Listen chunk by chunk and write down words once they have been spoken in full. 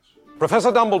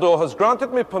Professor Dumbledore has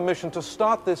granted me permission to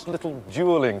start this little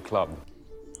dueling club.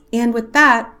 And with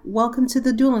that, welcome to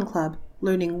the Dueling Club,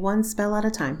 learning one spell at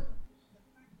a time.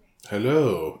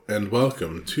 Hello, and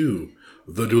welcome to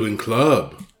the Dueling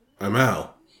Club. I'm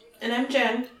Al. And I'm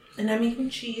Jen, and I'm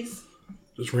eating cheese.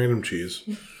 Just random cheese.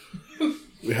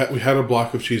 we had a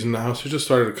block of cheese in the house. We just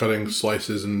started cutting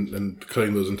slices and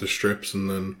cutting those into strips,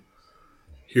 and then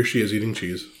here she is eating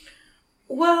cheese.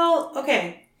 Well,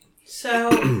 okay.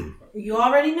 So, you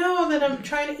already know that I'm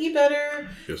trying to eat better,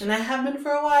 yes. And I have been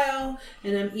for a while,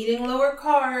 and I'm eating lower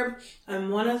carb, and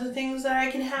one of the things that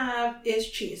I can have is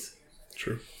cheese.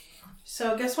 True.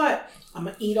 So, guess what? I'm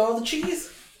going to eat all the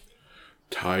cheese.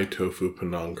 Thai tofu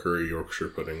Penang curry Yorkshire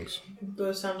puddings.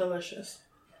 Those sound delicious.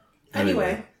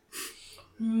 Anyway,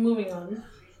 moving on.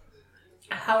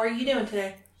 How are you doing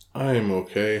today? I'm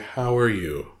okay. How are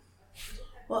you?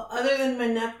 Well, other than my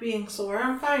neck being sore,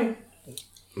 I'm fine.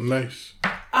 Nice.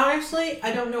 Honestly,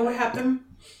 I don't know what happened.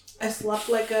 I slept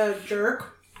like a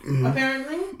jerk,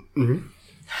 apparently. Mm-hmm.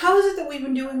 How is it that we've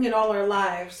been doing it all our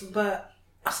lives, but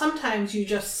sometimes you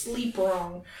just sleep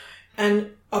wrong,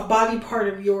 and a body part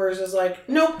of yours is like,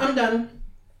 nope, I'm done.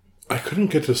 I couldn't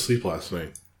get to sleep last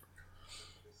night.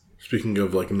 Speaking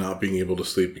of, not being able to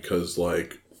sleep because,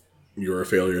 you're a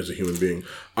failure as a human being.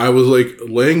 I was,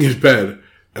 laying in bed,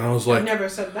 and I was like... I never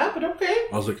said that, but okay.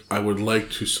 I was like, I would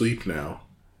like to sleep now.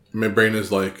 My brain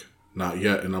is like, not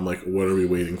yet. And I'm like, what are we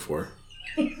waiting for?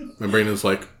 My brain is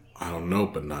like, I don't know,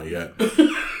 but not yet.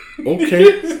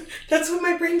 Okay. That's what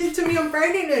my brain did to me on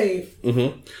Friday night.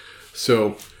 Mm-hmm.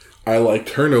 So, I,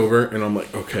 turn over, and I'm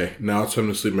like, okay, now it's time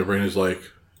to sleep. My brain is like,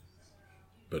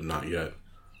 but not yet.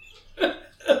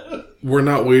 We're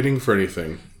not waiting for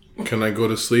anything. Can I go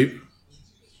to sleep?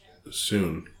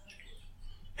 Soon.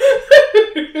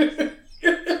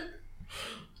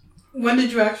 When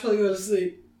did you actually go to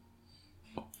sleep?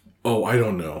 Oh, I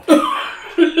don't know.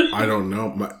 I don't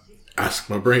know.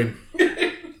 Ask my brain.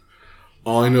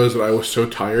 All I know is that I was so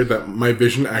tired that my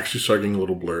vision actually started getting a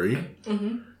little blurry.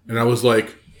 Mm-hmm. And I was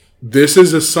like, this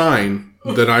is a sign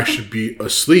that I should be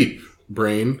asleep,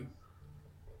 brain.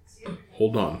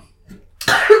 Hold on.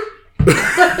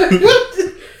 I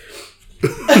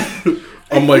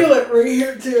feel it right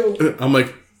here, too. I'm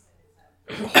like,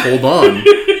 hold on.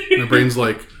 My brain's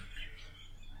like,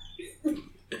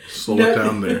 slow it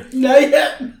down there. Not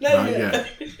yet. Not yet.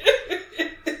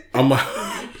 I'm like,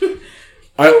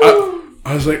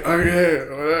 I was like, okay,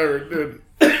 whatever, dude.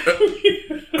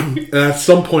 And at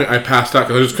some point, I passed out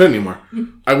because I just couldn't anymore.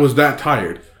 I was that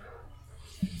tired.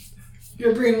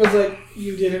 Your brain was like,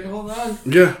 you didn't hold on.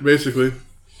 Yeah, basically.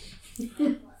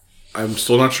 I'm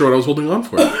still not sure what I was holding on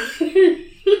for. I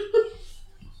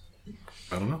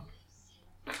don't know.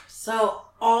 So,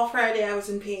 all Friday I was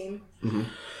in pain. Mm-hmm.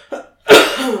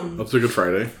 That's a good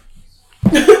Friday.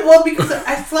 Well, because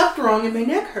I slept wrong and my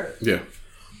neck hurt. Yeah.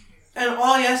 And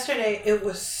all yesterday it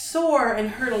was sore and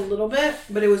hurt a little bit,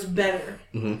 but it was better.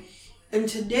 Mm-hmm. And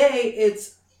today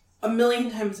it's a million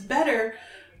times better,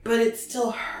 but it still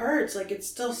hurts. It's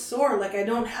still sore. I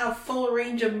don't have full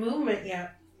range of movement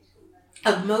yet.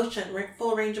 Of motion,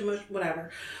 full range of motion,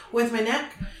 whatever, with my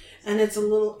neck. And it's a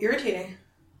little irritating.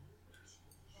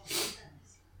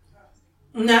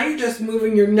 Now you're just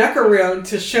moving your neck around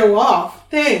to show off.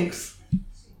 Thanks.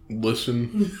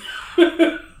 Listen.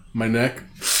 My neck.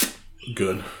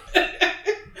 Good.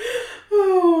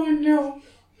 Oh, no.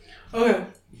 Okay.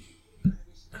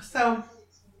 So,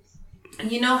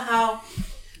 you know how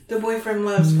the boyfriend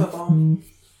loves football?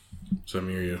 Does that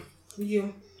mean you?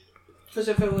 You. Because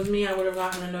if it was me, I would have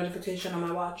gotten a notification on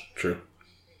my watch. True.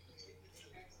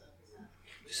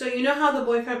 So, you know how the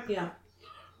boyfriend... Yeah.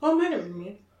 Oh, it might have been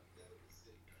me.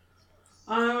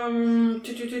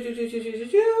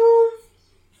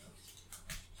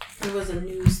 It was a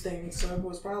news thing, so it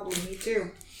was probably me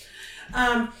too.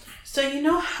 So you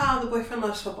know how the boyfriend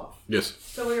loves football? Yes.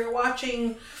 So we were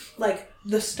watching,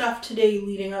 the stuff today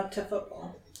leading up to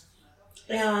football.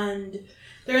 And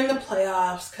they're in the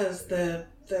playoffs because the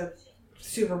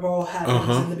Super Bowl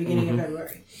happens in the beginning of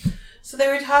February. So they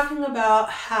were talking about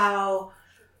how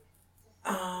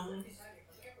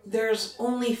there's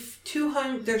only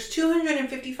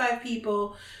 255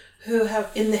 people who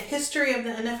have, in the history of the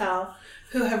NFL,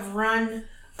 who have run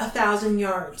 1,000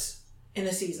 yards in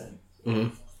a season.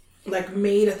 Mm-hmm.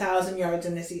 Made 1,000 yards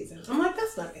in a season. I'm like,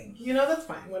 that's nothing. That's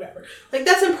fine. Whatever.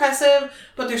 That's impressive,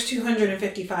 but there's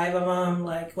 255 of them.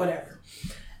 Whatever.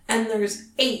 And there's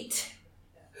 8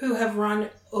 who have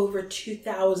run over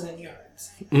 2,000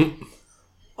 yards. Mm-hmm.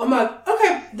 I'm like,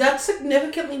 okay, that's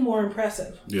significantly more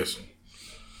impressive. Yes.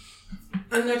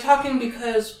 And they're talking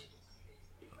because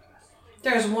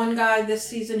There's one guy this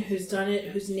season who's done it,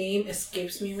 whose name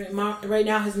escapes me right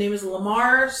now. His name is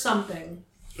Lamar something.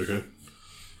 Okay.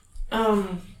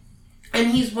 And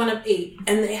he's one of 8.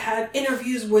 And they had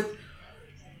interviews with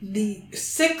the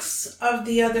 6 of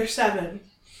the other 7.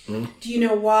 Do you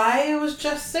know why it was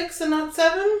just 6 and not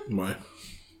 7? Why?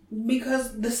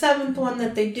 Because the 7th one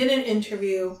that they didn't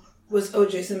interview was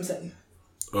O.J. Simpson.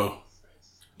 Oh.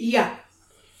 Yeah.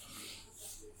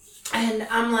 And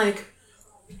I'm like,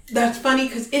 that's funny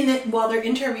because while they're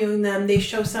interviewing them, they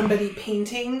show somebody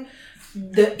painting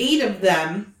the 8 of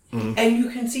them, and you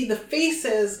can see the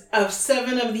faces of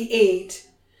 7 of the 8,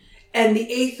 and the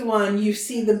 8th one, you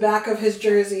see the back of his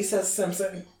jersey says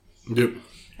Simpson. Yep.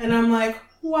 And I'm like,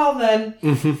 well then,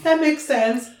 that makes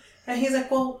sense. And he's like,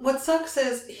 well, what sucks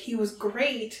is he was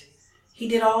great. He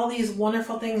did all these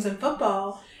wonderful things in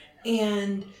football,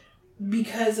 and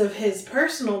because of his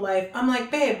personal life, I'm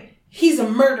like, babe, he's a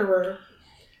murderer.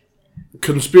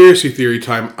 Conspiracy theory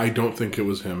time. I don't think it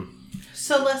was him.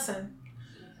 So listen,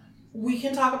 we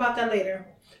can talk about that later.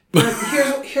 But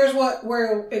here's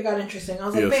where it got interesting. I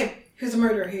was like, babe, here's a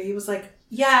murderer here. He was like,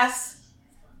 yes,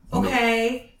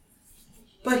 okay,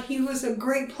 but he was a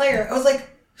great player. I was like,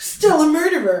 still a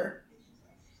murderer.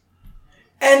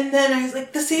 And then I was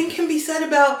like, the same can be said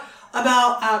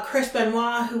about Chris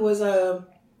Benoit, who was a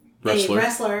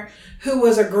wrestler, who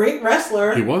was a great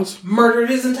wrestler. He was. Murdered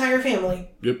his entire family.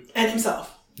 Yep. And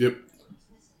himself. Yep.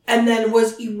 And then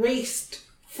was erased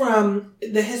from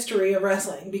the history of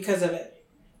wrestling because of it.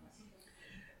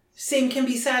 Same can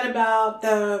be said about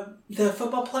the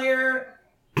football player,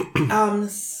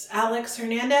 Alex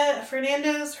Hernandez,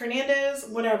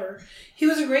 whatever. He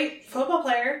was a great football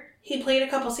player. He played a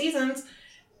couple seasons,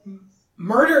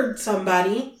 murdered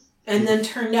somebody, and then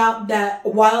turned out that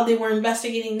while they were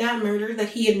investigating that murder, that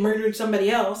he had murdered somebody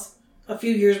else a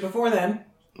few years before then.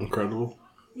 Incredible.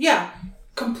 Yeah.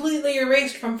 Completely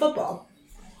erased from football.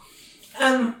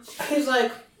 He's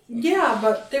like, yeah,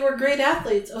 but they were great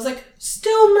athletes. I was like,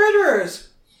 still murderers.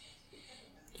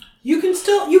 You can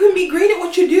be great at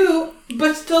what you do,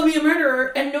 but still be a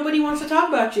murderer, and nobody wants to talk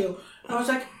about you. I was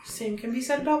like, same can be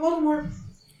said about Voldemort.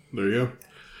 There you go.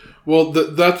 Well,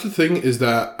 that's the thing, is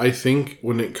that I think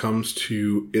when it comes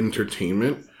to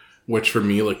entertainment, which for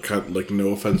me, like no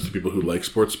offense to people who like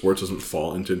sports doesn't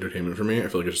fall into entertainment for me. I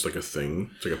feel like it's just like a thing.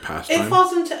 It's like a pastime. It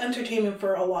falls into entertainment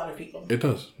for a lot of people. It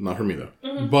does. Not for me, though.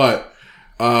 Mm-hmm. But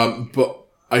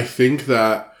I think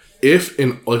that if,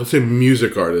 let's say,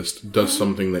 music artist does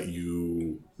something that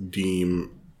you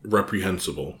deem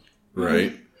reprehensible,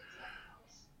 right?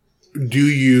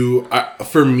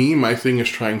 For me, my thing is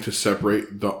trying to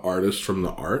separate the artist from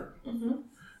the art. Mm-hmm.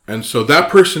 And so that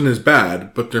person is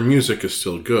bad, but their music is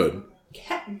still good.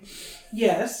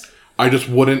 Yes. I just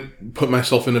wouldn't put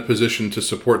myself in a position to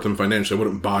support them financially. I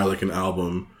wouldn't buy like an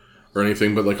album or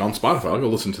anything, but like on Spotify, I'll go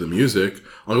listen to the music.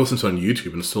 I'll go listen to it on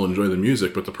YouTube and still enjoy the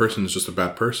music, but the person is just a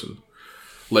bad person.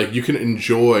 Like, you can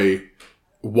enjoy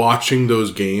watching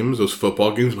those games, those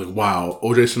football games, like, wow,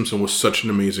 O.J. Simpson was such an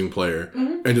amazing player,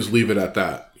 and just leave it at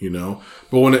that, you know?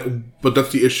 But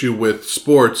that's the issue with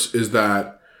sports, is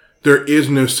that there is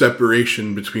no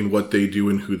separation between what they do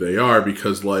and who they are,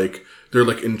 because, like, they're,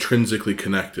 like, intrinsically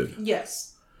connected.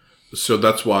 Yes. So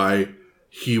that's why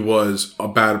he was a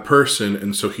bad person,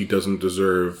 and so he doesn't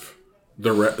deserve the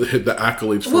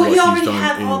accolades for what he's done. Well, he already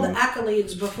had all the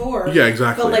accolades before. Yeah,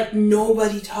 exactly. But, like,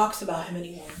 nobody talks about him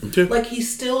anymore. Okay. Like,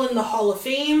 he's still in the Hall of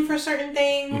Fame for certain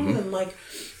things, and, like,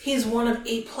 he's one of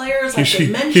 8 players. Like, they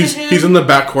mention him. He's in the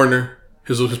back corner.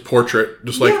 His portrait.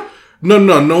 Just like, no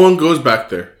one goes back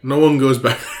there. No one goes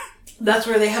back there. That's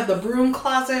where they have the broom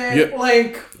closet. Yep.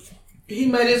 Like, he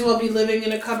might as well be living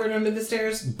in a cupboard under the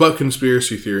stairs. But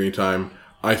conspiracy theory time,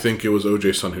 I think it was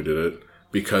OJ's son who did it,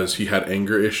 because he had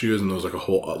anger issues, and there was like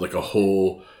a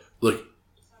whole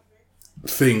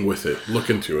thing with it. Look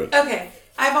into it. Okay,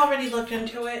 I've already looked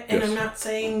into it, and yes. I'm not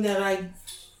saying that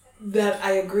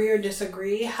I agree or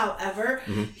disagree. However,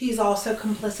 he's also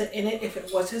complicit in it if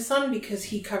it was his son, because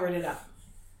he covered it up.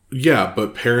 Yeah,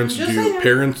 but parents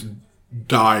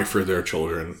die for their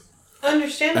children.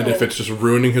 Understandable. And if it's just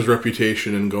ruining his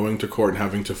reputation and going to court and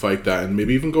having to fight that, and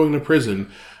maybe even going to prison,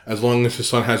 as long as his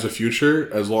son has a future,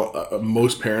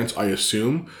 most parents, I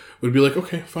assume, would be like,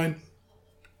 okay, fine.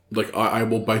 Like, I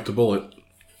will bite the bullet.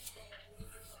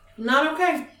 Not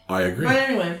okay. I agree. But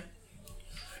anyway.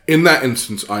 In that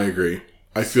instance, I agree.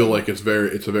 I feel like it's a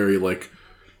very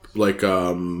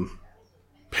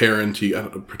parenty,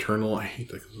 paternal, I hate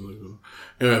that.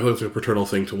 Anyway, I feel like it's a paternal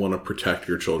thing to want to protect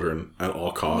your children at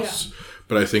all costs. Yeah.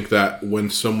 But I think that when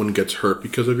someone gets hurt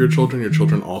because of your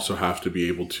children also have to be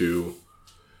able to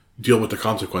deal with the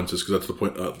consequences, because that's the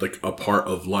point. Like a part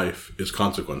of life is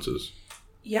consequences.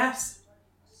 Yes.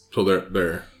 So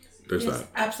there's Yes, that.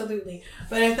 absolutely.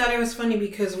 But I thought it was funny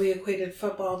because we equated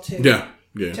football to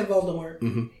to Voldemort.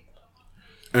 Mm-hmm.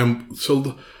 And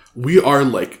so we are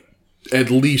like at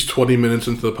least 20 minutes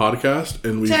into the podcast,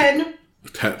 and 10.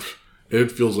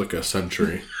 It feels like a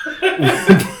century.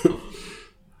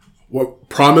 What?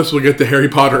 Promise we'll get to Harry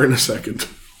Potter in a second.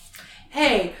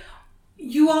 Hey,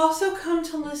 you also come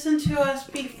to listen to us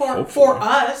before Hopefully. for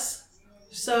us.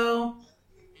 So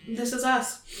this is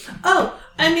us. Oh,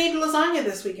 I made lasagna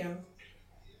this weekend.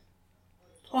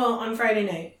 Well, on Friday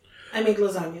night, I made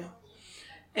lasagna,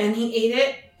 and he ate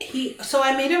it. So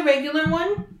I made a regular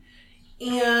one,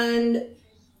 and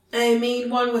I made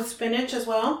one with spinach as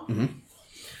well. Mm-hmm.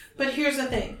 But here's the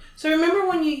thing. So remember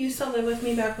when you used to live with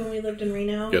me back when we lived in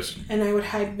Reno? Yes. And I would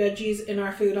hide veggies in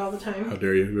our food all the time? How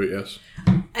dare you? Yes.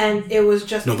 And it was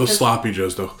just No, those sloppy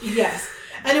joes, though. Yes.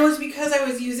 And it was because I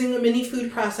was using a mini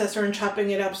food processor and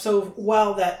chopping it up so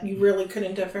well that you really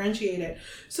couldn't differentiate it.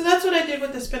 So that's what I did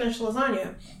with the spinach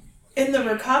lasagna. In the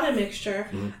ricotta mixture,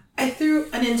 I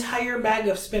threw an entire bag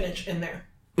of spinach in there.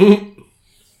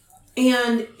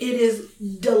 And it is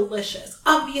delicious.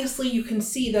 Obviously, you can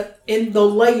see that in the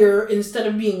layer, instead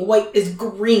of being white, is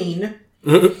green.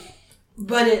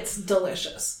 But it's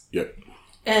delicious. Yep.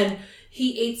 And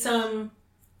he ate some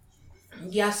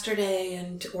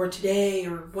yesterday or today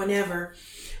or whenever.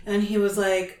 And he was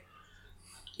like,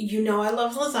 you know I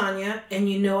love lasagna.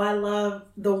 And you know I love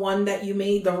the one that you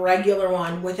made, the regular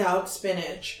one, without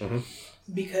spinach.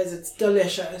 Because it's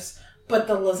delicious. But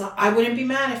the lasagna, I wouldn't be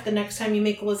mad if the next time you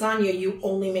make lasagna, you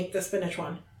only make the spinach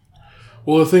one.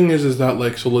 Well, the thing is that,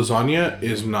 like, so lasagna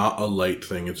is not a light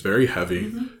thing. It's very heavy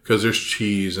because there's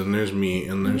cheese and there's meat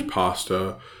and there's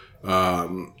pasta,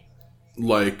 and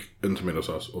tomato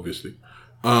sauce, obviously.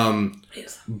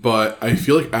 Yes. But I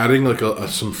feel like adding, like,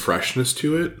 some freshness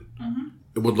to it,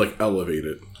 it would, like, elevate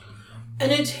it.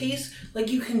 And it tastes, like,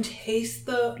 you can taste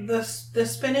the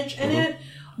spinach in it,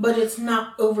 but it's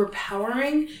not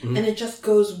overpowering, and it just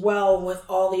goes well with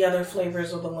all the other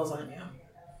flavors of the lasagna.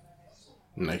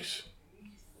 Nice.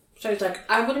 So it's like,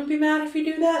 I wouldn't be mad if you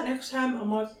do that next time.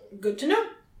 I'm like, good to know.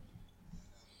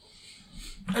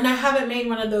 And I haven't made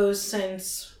one of those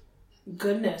since I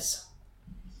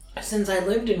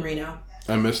lived in Reno.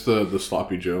 I miss the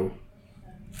sloppy joe.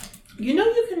 You know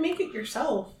you can make it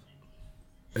yourself.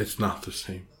 It's not the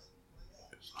same.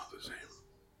 It's not the same.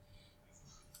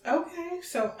 Okay,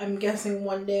 so I'm guessing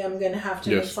one day I'm going to have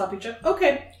to Yes. make sloppy joe.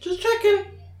 Okay, just checking.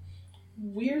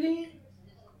 Weirdy.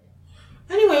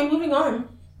 Anyway, moving on.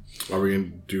 Are we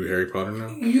going to do Harry Potter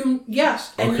now?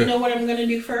 Yes, and Okay. you know what I'm going to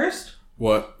do first?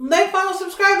 What? Like, follow,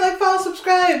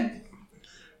 subscribe.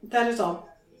 That is all.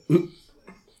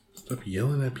 Stop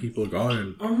yelling at people,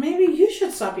 God. Or maybe you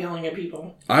should stop yelling at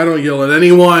people. I don't yell at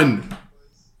anyone.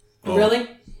 Oh. Really?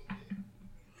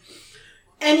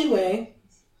 Anyway,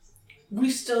 we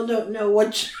still don't know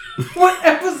what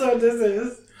episode this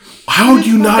is. How do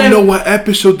you not know what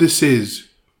episode this is?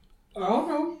 I don't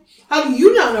know. How do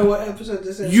you not know what episode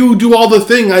this is? You do all the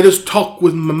thing. I just talk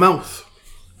with my mouth.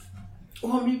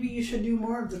 Well, maybe you should do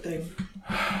more of the thing.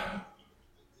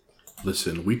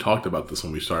 Listen, we talked about this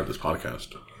when we started this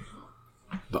podcast.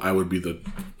 That I would be the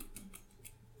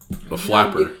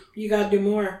flapper. You gotta do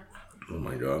more. Oh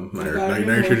my God. Now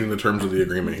you're shooting the terms of the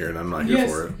agreement here, and I'm not here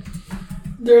for it.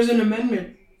 There's an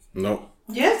amendment. Nope.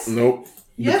 Yes? Nope.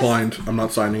 Yes. Declined. I'm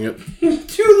not signing it.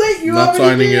 Too late, you Not already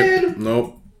signing did. it.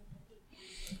 Nope.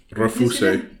 Refuse.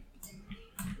 You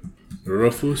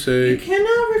Refuse.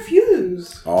 cannot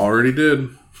refuse. Already did.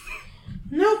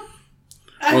 Nope.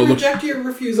 I Oh, look. reject your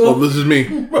refusal. Oh, this is me.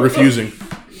 Refusing.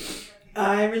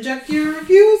 I reject your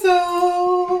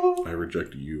refusal. I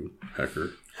reject you,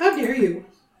 hacker. How dare you?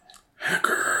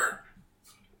 Hacker.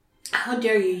 How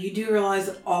dare you? You do realize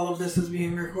that all of this is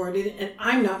being recorded and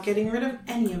I'm not getting rid of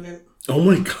any of it. Oh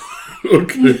my God.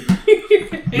 Okay.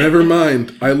 Never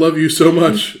mind. I love you so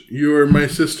much. You are my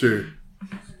sister.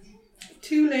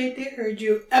 Too late, they heard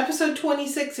you. Episode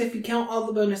 26 if you count all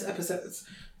the bonus episodes.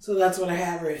 So that's what I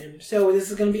have written. So this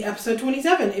is going to be episode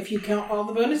 27 if you count all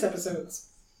the bonus episodes.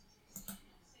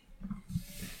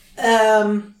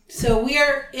 So we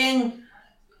are in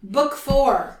book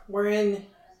 4. We're in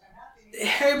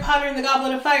Harry Potter and the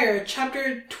Goblet of Fire,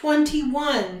 chapter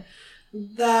 21,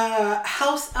 the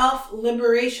House Elf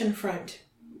Liberation Front.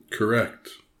 Correct.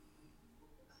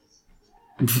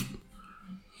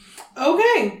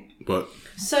 Okay. But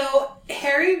So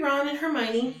Harry, Ron, and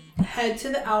Hermione head to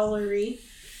the owlery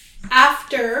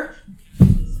after...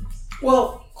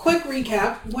 Well, quick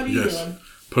recap. What are you doing?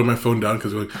 putting my phone down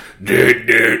because we're like,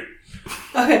 dude.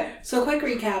 Okay, so quick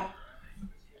recap.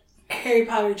 Harry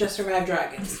Potter just survived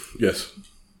dragons. Yes.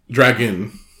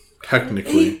 Dragon.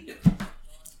 Technically,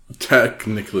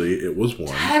 it was one.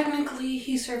 Technically,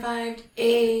 he survived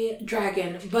a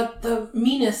dragon, but the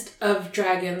meanest of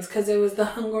dragons, because it was the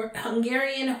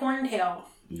Hungarian horntail.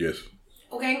 Yes.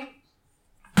 Okay?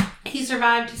 He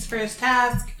survived his first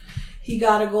task. He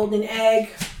got a golden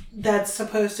egg that's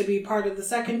supposed to be part of the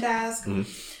second task. Mm-hmm.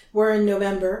 We're in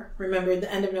November. Remember,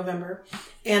 the end of November.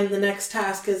 And the next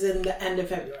task is in the end of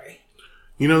February.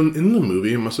 You know, in the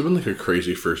movie, it must have been like a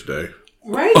crazy first day.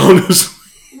 Right? Honestly.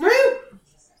 Right?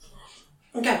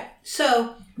 Okay,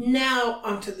 so now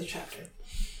onto the chapter.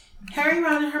 Harry,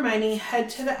 Ron, and Hermione head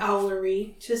to the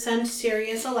Owlery to send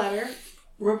Sirius a letter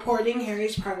reporting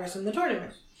Harry's progress in the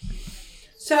tournament.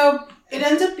 So it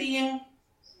ends up being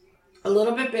a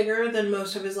little bit bigger than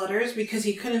most of his letters because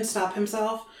he couldn't stop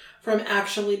himself from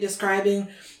actually describing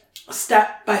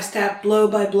step by step, blow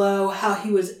by blow, how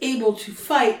he was able to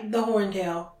fight the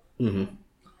Horntail. Mm-hmm.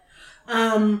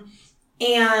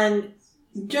 And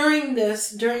during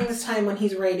this time when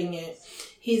he's writing it,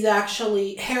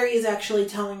 Harry is actually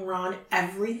telling Ron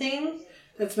everything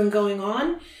that's been going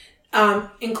on,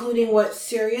 including what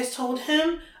Sirius told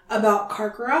him about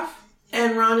Karkaroff.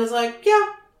 And Ron is like,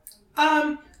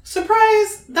 yeah,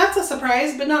 surprise. That's a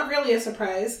surprise, but not really a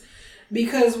surprise.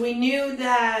 Because we knew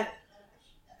that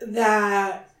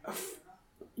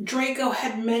Draco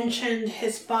had mentioned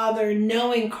his father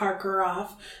knowing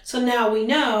Karkaroff. So now we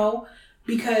know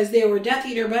because they were Death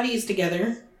Eater buddies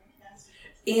together.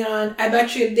 And I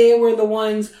bet you they were the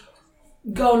ones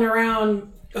going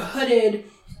around hooded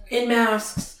in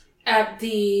masks at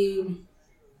the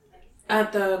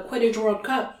Quidditch World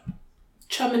Cup,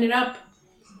 chumming it up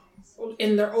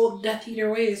in their old Death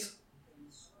Eater ways.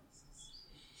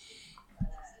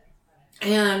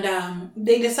 And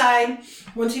they decide,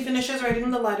 once he finishes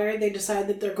writing the letter, they decide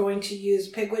that they're going to use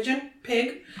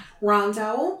Pig, Ron's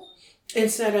owl,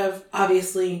 instead of,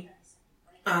 obviously,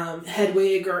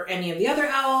 Hedwig or any of the other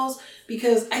owls,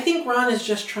 because I think Ron is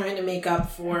just trying to make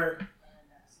up for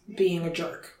being a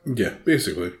jerk. Yeah,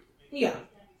 basically. Yeah.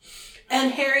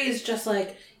 And Harry is just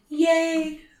like,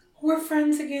 yay, we're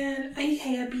friends again, I'm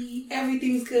happy,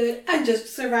 everything's good, I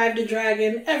just survived a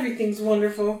dragon, everything's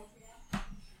wonderful.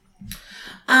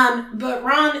 But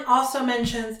Ron also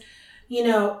mentions,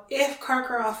 if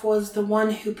Karkaroff was the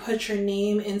one who put your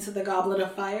name into the Goblet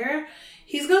of Fire,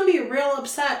 he's going to be real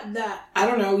upset that,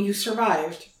 you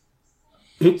survived.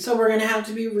 So we're going to have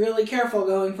to be really careful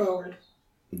going forward.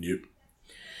 Yep.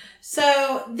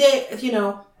 So they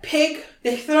throw Pig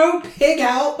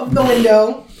out of the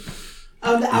window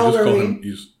of the Owlery.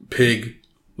 He's Pig,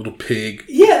 little pig.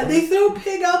 Yeah, they throw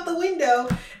Pig out the window,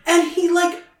 and he,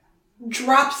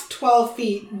 drops 12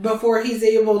 feet before he's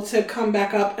able to come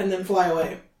back up and then fly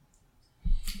away.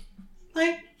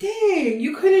 Like, dang,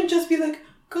 you couldn't just be like,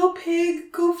 go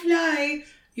Pig, go fly.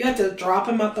 You had to drop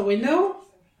him out the window?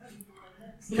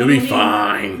 He'll be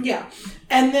fine. Yeah.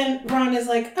 And then Ron is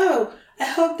like, oh, I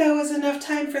hope that was enough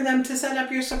time for them to set up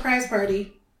your surprise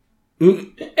party.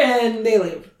 And they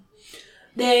leave.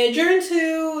 They adjourn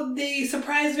to the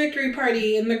surprise victory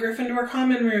party in the Gryffindor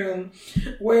common room,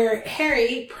 where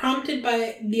Harry, prompted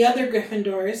by the other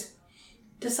Gryffindors,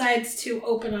 decides to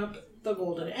open up the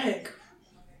golden egg.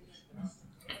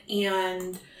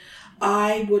 And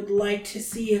I would like to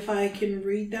see if I can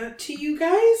read that to you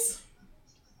guys.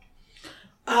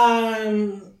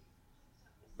 Let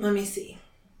me see.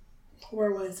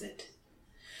 Where was it?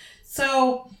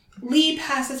 So Lee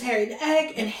passes Harry the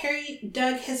egg, and Harry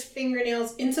dug his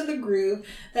fingernails into the groove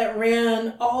that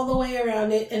ran all the way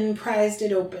around it and prized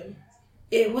it open.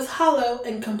 It was hollow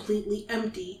and completely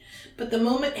empty, but the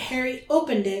moment Harry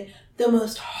opened it, the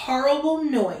most horrible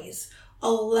noise,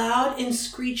 a loud and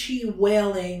screechy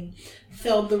wailing,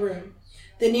 filled the room.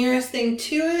 The nearest thing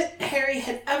to it Harry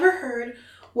had ever heard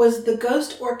was the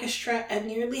ghost orchestra at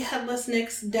Nearly Headless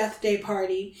Nick's Death Day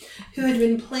party, who had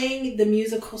been playing the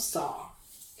musical Saw.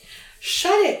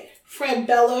 "Shut it!" Fred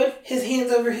bellowed, his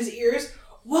hands over his ears.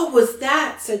 "What was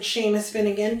that?" said Seamus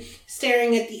Finnegan,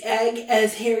 staring at the egg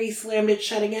as Harry slammed it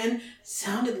shut again.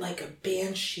 "Sounded like a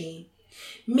banshee."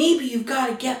 "Maybe you've got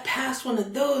to get past one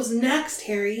of those next,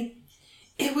 Harry."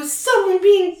 "It was someone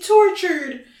being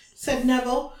tortured," said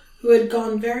Neville, who had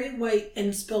gone very white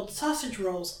and spilled sausage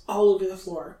rolls all over the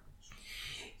floor.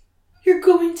 "You're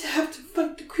going to have to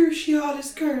fight the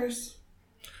Cruciatus curse."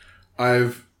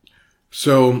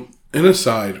 An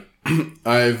aside,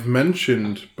 I've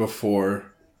mentioned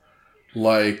before,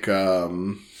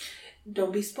 Don't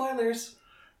be spoilers.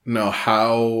 No,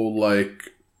 how,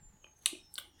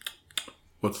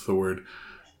 what's the word?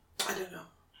 I don't know.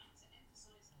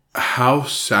 how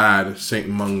sad St.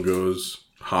 Mungo's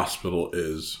hospital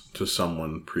is to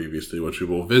someone previously, which we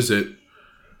will visit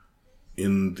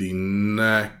in the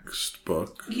next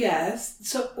book. Yes.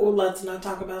 So let's not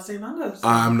talk about St. Mungo's.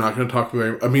 I'm not going to talk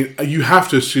about... I mean, you have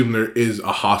to assume there is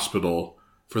a hospital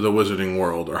for the Wizarding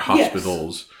World, or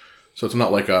hospitals. Yes. So it's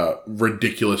not like a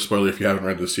ridiculous spoiler if you haven't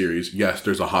read the series. Yes,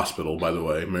 there's a hospital, by the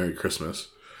way. Merry Christmas.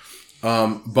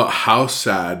 But how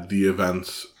sad the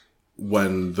events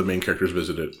when the main characters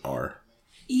visit it are.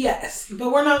 Yes,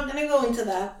 but we're not going to go into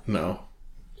that. No.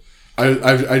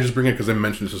 I just bring it because I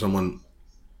mentioned it to someone...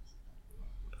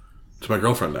 To my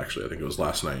girlfriend, actually. I think it was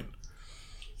last night.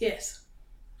 Yes.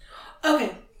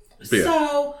 Okay.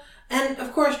 So, and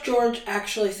of course George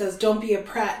actually says, don't be a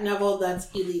prat, Neville, that's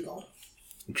illegal.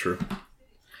 True.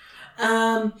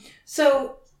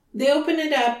 So they open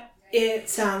it up. It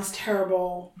sounds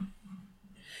terrible.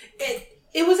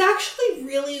 It was actually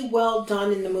really well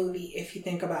done in the movie, if you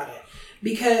think about it.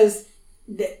 Because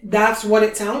that's what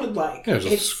it sounded like. Yeah,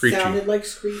 it sounded like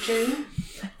screeching.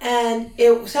 And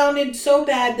it sounded so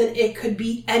bad that it could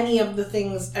be any of the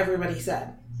things everybody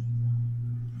said.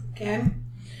 Okay?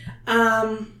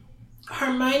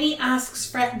 Hermione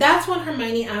asks Fred... That's when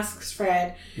Hermione asks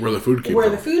Fred... Where the food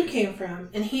came from.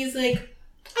 And he's like,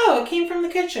 oh, it came from the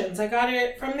kitchens. I got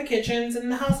it from the kitchens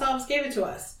and the house elves gave it to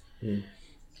us.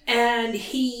 And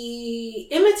he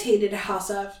imitated a house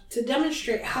elf to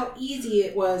demonstrate how easy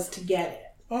it was to get it.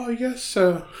 Oh, yes.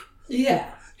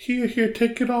 Yeah. Here,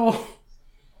 take it all.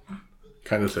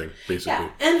 Kind of thing, basically. Yeah.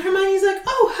 And Hermione's like,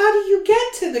 oh, how do you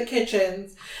get to the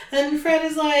kitchens? And Fred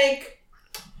is like,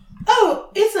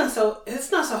 oh, it's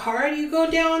not so hard. You go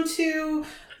down to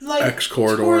like X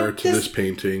corridor to this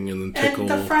painting and then tickle.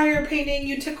 And the friar painting,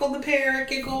 you tickle the pear, it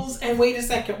giggles, and wait a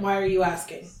second, why are you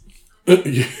asking?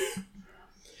 Yeah.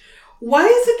 Why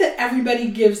is it that everybody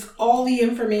gives all the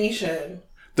information?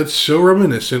 That's so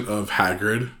reminiscent of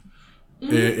Hagrid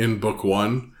in book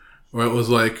 1, where it was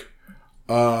like,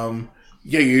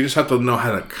 yeah, you just have to know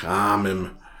how to calm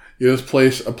him. You just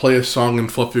play a song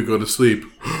and Fluffy go to sleep.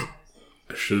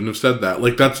 I shouldn't have said that.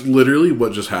 Like, that's literally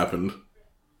what just happened.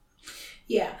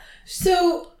 Yeah.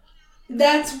 So,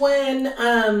 that's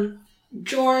when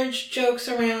George jokes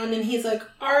around and he's like,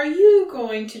 are you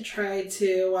going to try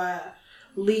to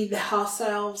lead the house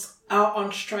elves out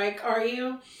on strike, are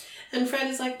you? And Fred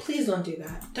is like, please don't do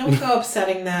that. Don't go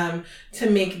upsetting them to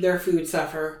make their food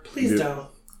suffer. Please don't.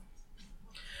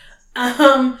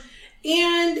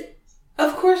 And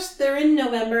of course they're in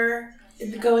November,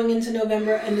 going into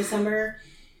November and December.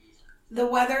 The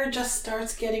weather just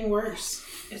starts getting worse.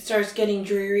 It starts getting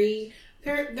dreary.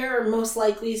 They're most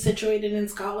likely situated in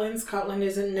Scotland. Scotland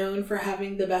isn't known for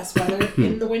having the best weather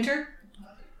in the winter.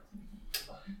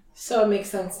 So it makes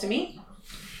sense to me.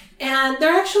 And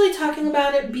they're actually talking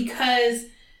about it because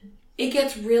it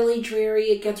gets really dreary,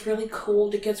 it gets really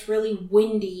cold, it gets really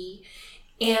windy.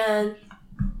 And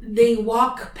they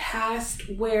walk past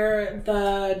where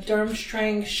the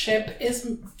Durmstrang ship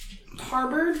is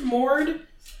moored.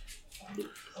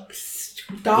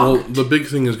 Docked. Well, the big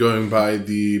thing is going by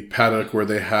the paddock where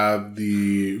they have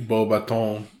the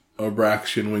Beauxbatons,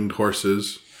 Abraxian winged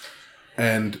horses.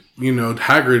 And, you know,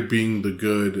 Hagrid being the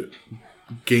good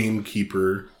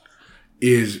gamekeeper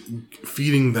is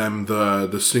feeding them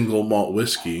the single malt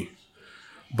whiskey.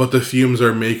 But the fumes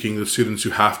are making the students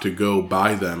who have to go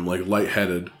buy them, like,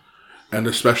 lightheaded. And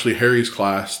especially Harry's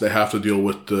class, they have to deal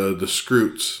with the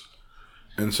Scroots.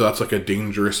 And so that's like a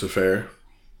dangerous affair.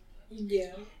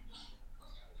 Yeah.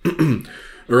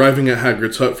 Arriving at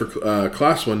Hagrid's hut for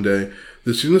class one day,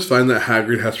 the students find that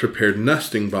Hagrid has prepared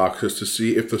nesting boxes to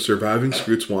see if the surviving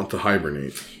Scroots want to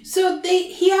hibernate. So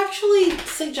he actually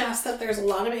suggests that there's a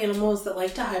lot of animals that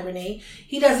like to hibernate.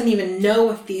 He doesn't even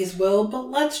know if these will, but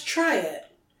let's try it.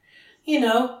 You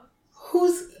know,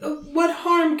 what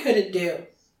harm could it do?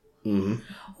 Mm-hmm.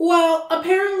 Well,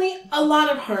 apparently a lot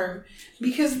of harm,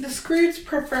 because the Scroots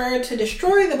prefer to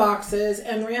destroy the boxes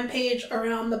and rampage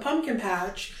around the pumpkin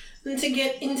patch than to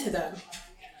get into them.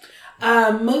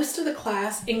 Most of the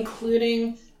class,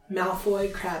 including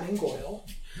Malfoy, Crabbe, and Goyle,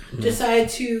 decide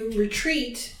to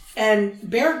retreat and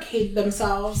barricade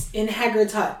themselves in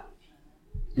Hagrid's hut.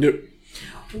 Yep.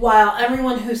 While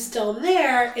everyone who's still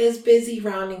there is busy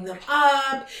rounding them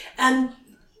up. And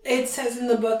it says in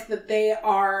the book that they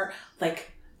are,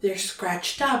 like, they're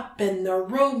scratched up and their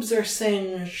robes are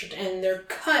singed and they're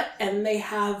cut and they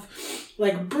have,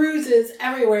 like, bruises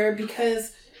everywhere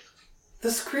because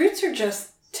the Scroots are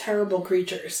just terrible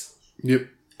creatures. Yep.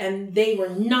 And they were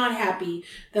not happy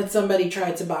that somebody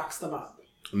tried to box them up.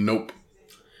 Nope.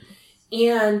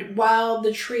 And while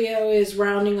the trio is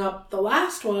rounding up the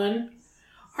last one,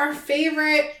 our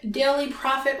favorite Daily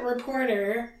Prophet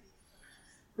reporter,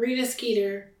 Rita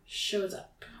Skeeter, shows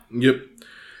up. Yep.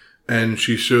 And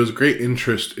she shows great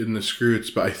interest in the Scroots,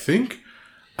 but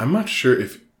I'm not sure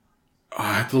if...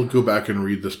 I have to go back and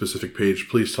read the specific page.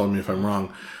 Please tell me if I'm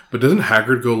wrong. But doesn't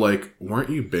Hagrid go like, weren't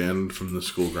you banned from the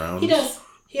school grounds? He does.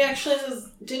 He actually says,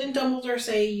 didn't Dumbledore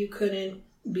say you couldn't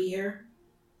be here?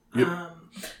 Yep.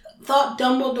 Thought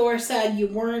Dumbledore said you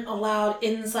weren't allowed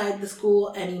inside the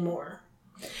school anymore.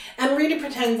 And Rita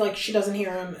pretends like she doesn't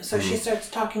hear him, so she starts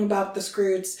talking about the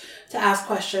Scroots to ask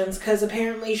questions, because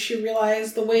apparently she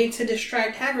realized the way to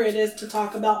distract Hagrid is to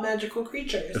talk about magical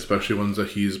creatures. Especially ones that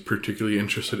he's particularly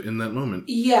interested in that moment.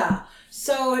 Yeah.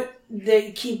 So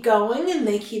they keep going,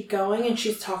 and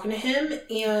she's talking to him,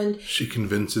 and... She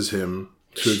convinces him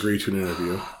to agree to an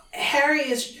interview. Harry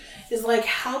is like,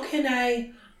 how can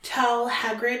I tell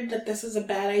Hagrid that this is a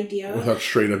bad idea? Without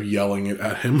straight up yelling it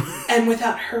at him. And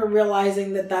without her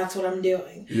realizing that that's what I'm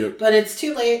doing. Yep. But it's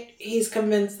too late. He's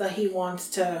convinced that he wants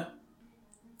to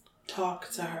talk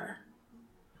to her.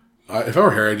 If I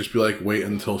were Harry, I'd just be like, wait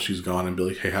until she's gone and be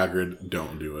like, hey, Hagrid,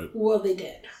 don't do it. Well, they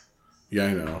did. Yeah,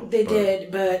 I know. They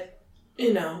did, but,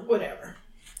 whatever.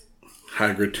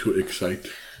 Hagrid to excite.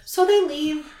 So they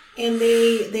leave, and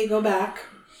they go back.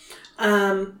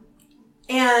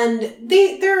 And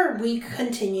their week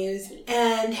continues,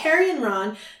 and Harry and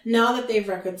Ron, now that they've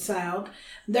reconciled,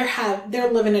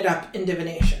 they're living it up in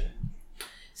divination.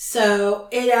 So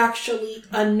it actually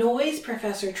annoys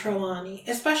Professor Trelawney,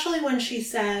 especially when she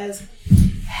says,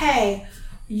 hey,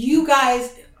 you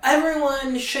guys,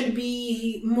 everyone should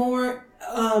be more,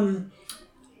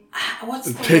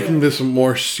 taking this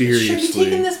more seriously. Should be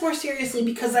taking this more seriously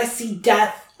because I see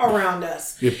death around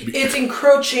us. Yep. It's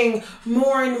encroaching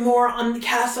more and more on the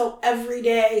castle every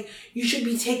day. You should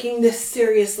be taking this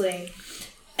seriously.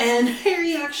 And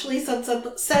Harry actually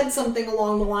said something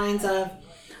along the lines of,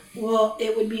 well,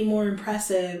 it would be more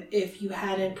impressive if you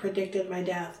hadn't predicted my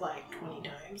death like 20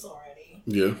 times already.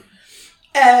 Yeah.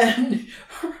 And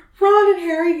Ron and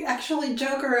Harry actually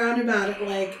joke around about it,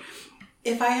 like,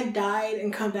 if I had died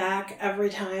and come back every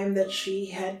time that she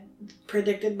had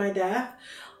predicted my death,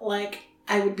 like,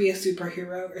 I would be a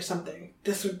superhero or something.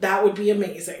 That would be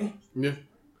amazing. Yeah.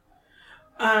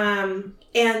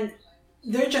 And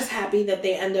they're just happy that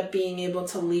they end up being able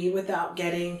to leave without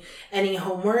getting any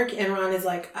homework. And Ron is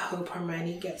like, I hope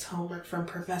Hermione gets homework from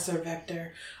Professor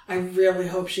Victor. I really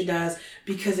hope she does,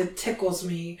 because it tickles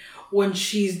me when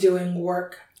she's doing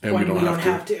work and when we don't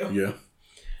have to. Yeah.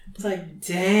 It's like,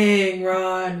 dang,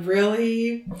 Ron,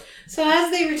 really? So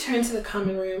as they return to the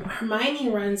common room, Hermione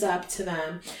runs up to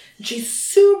them. And she's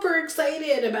super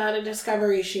excited about a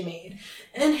discovery she made.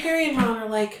 And Harry and Ron are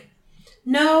like,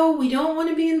 no, we don't want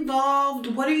to be involved.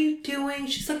 What are you doing?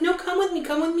 She's like, no, come with me.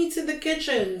 Come with me to the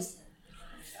kitchens.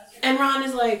 And Ron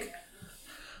is like,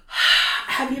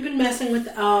 have you been messing with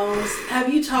the elves?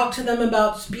 Have you talked to them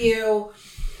about Spew?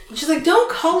 And she's like, don't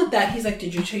call it that. He's like,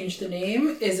 did you change the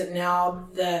name? Is it now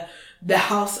the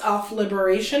House Elf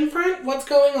Liberation Front? What's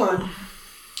going on?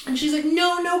 And she's like,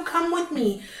 no, come with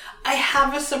me. I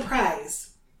have a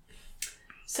surprise.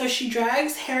 So she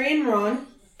drags Harry and Ron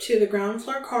to the ground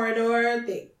floor corridor.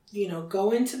 They,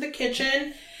 go into the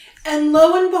kitchen. And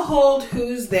lo and behold,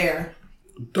 who's there?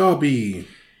 Dobby.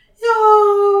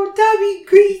 Oh, Dobby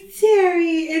greets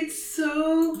Harry. It's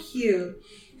so cute.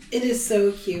 It is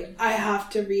so cute. I have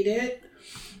to read it.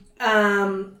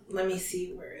 Let me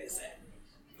see. Where is it?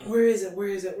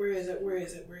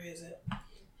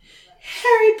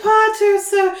 Harry Potter,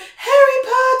 sir. Harry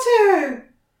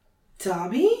Potter.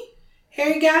 Dobby?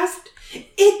 Harry gasped.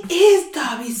 It is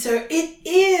Dobby, sir. It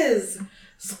is,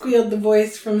 squealed the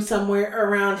voice from somewhere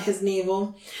around his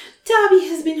navel. Dobby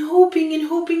has been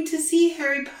hoping to see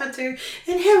Harry Potter,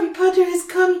 and Harry Potter has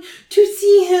come to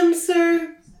see him,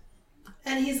 sir.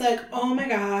 And he's like, oh my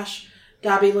gosh,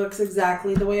 Dobby looks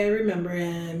exactly the way I remember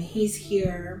him. He's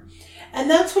here. And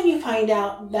that's when you find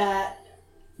out that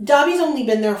Dobby's only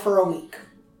been there for a week.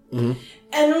 Mm-hmm.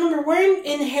 And remember, we're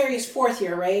in Harry's 4th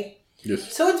year, right?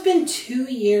 Yes. So it's been 2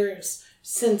 years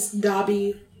since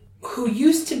Dobby, who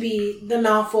used to be the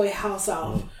Malfoy house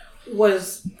elf,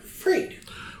 was freed.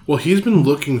 Well, he's been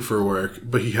looking for work,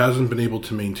 but he hasn't been able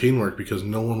to maintain work because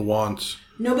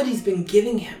nobody's been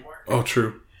giving him work. Oh,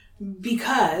 true.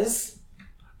 Because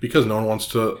no one wants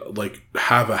to,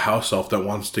 have a house elf that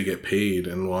wants to get paid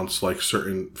and wants,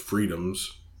 certain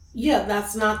freedoms. Yeah,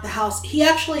 that's not the house. He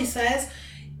actually says,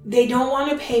 they don't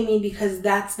want to pay me because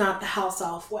that's not the house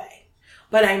elf way.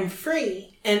 But I'm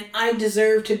free, and I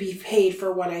deserve to be paid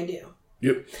for what I do.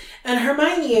 Yep. And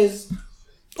Hermione is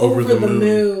over the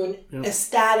moon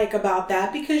ecstatic about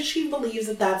that because she believes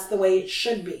that that's the way it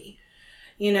should be,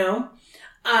 you know?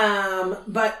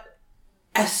 But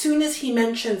as soon as he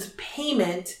mentions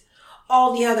payment,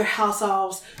 all the other house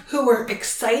elves who were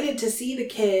excited to see the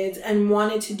kids and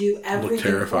wanted to do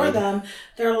everything for them,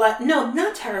 they're like, no,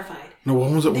 not terrified. No,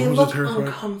 what was it? They look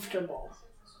uncomfortable.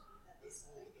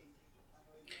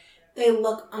 They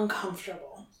look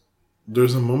uncomfortable.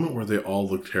 There's a moment where they all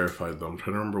look terrified, though. I'm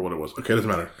trying to remember what it was. Okay, it doesn't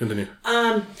matter. Continue.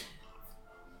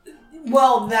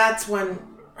 Well, that's when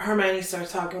Hermione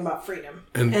starts talking about freedom.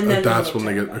 And then that's when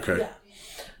they get... Okay. Yeah.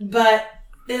 But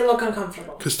they look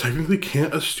uncomfortable. Because technically,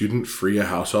 can't a student free a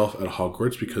house elf at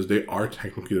Hogwarts because they are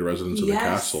technically the residents of the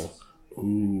castle?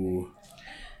 Ooh.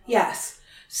 Yes.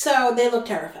 So they look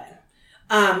terrified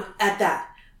at that.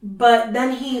 But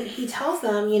then he tells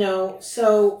them, you know,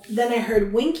 so then I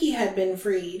heard Winky had been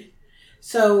freed.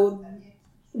 So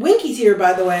Winky's here,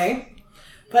 by the way.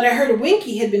 But I heard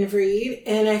Winky had been freed,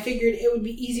 and I figured it would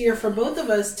be easier for both of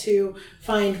us to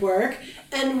find work.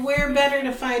 And where better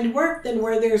to find work than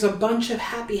where there's a bunch of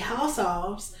happy house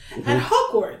elves at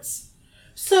Hogwarts?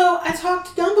 So I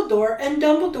talked to Dumbledore, and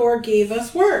Dumbledore gave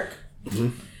us work. Mm-hmm.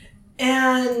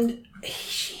 And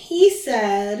he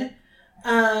said,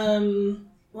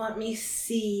 let me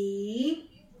see.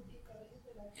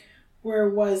 Where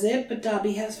was it? But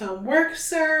Dobby has found work,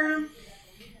 sir.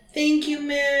 Thank you,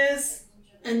 miss.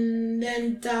 And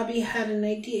then Dobby had an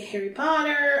idea. Harry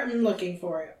Potter. I'm looking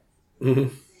for it.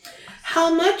 Mm-hmm.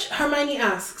 How much? Hermione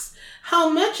asks. How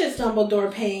much is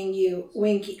Dumbledore paying you,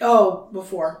 Winky? Oh,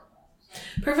 before.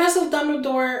 Professor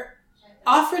Dumbledore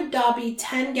offered Dobby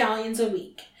 10 galleons a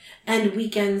week and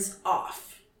weekends off.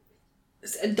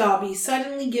 Dobby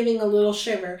suddenly giving a little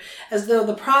shiver, as though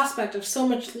the prospect of so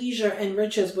much leisure and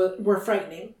riches were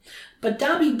frightening. But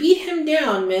Dobby beat him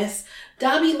down, miss.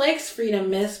 Dobby likes freedom,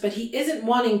 miss, but he isn't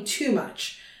wanting too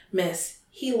much, miss.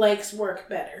 He likes work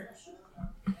better.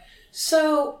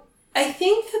 So, I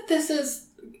think that this is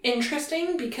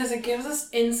interesting because it gives us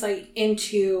insight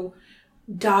into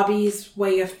Dobby's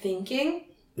way of thinking.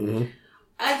 Mm-hmm.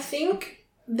 I think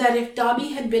that if Dobby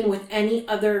had been with any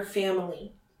other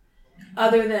family,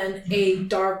 other than a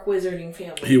dark wizarding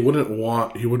family, he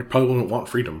probably wouldn't want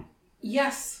freedom.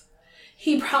 Yes.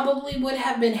 He probably would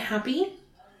have been happy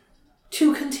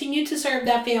to continue to serve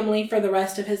that family for the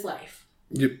rest of his life.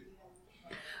 Yep.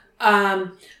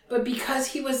 But because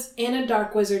he was in a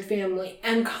dark wizard family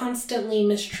and constantly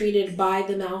mistreated by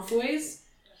the Malfoys,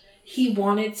 he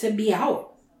wanted to be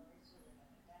out.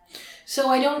 So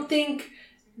I don't think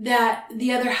that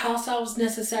the other house elves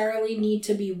necessarily need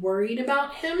to be worried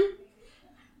about him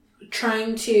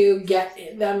trying to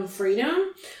get them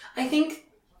freedom. I think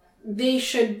they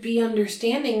should be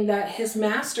understanding that his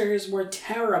masters were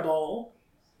terrible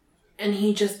and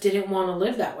he just didn't want to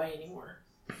live that way anymore.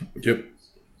 Yep.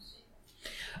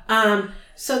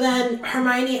 So then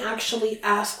Hermione actually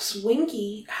asks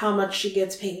Winky how much she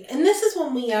gets paid. And this is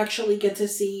when we actually get to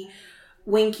see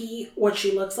Winky, what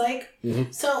she looks like.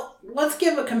 Mm-hmm. So let's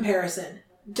give a comparison.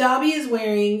 Dobby is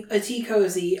wearing a tea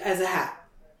cozy as a hat.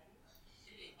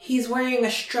 He's wearing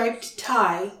a striped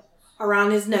tie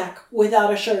around his neck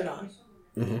without a shirt on.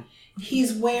 Mm-hmm.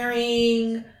 He's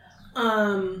wearing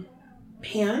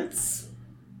pants,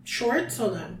 shorts.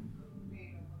 Hold on.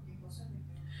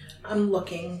 I'm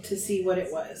looking to see what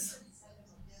it was.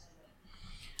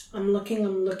 I'm looking.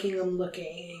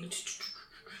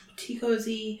 Tea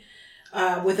cozy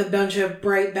with a bunch of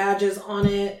bright badges on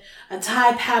it. A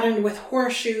tie patterned with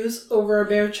horseshoes over a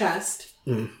bare chest.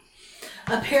 Mm.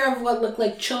 A pair of what looked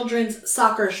like children's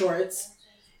soccer shorts.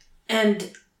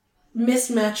 And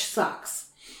mismatched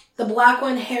socks. The black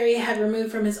one Harry had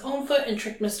removed from his own foot and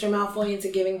tricked Mr. Malfoy into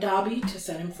giving Dobby to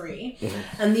set him free.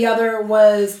 Mm-hmm. And the other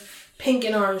was pink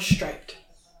and orange striped.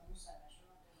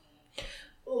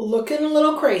 Looking a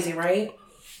little crazy, right?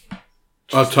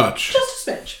 A touch. Just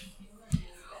a smidge.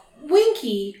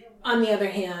 Winky, on the other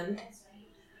hand,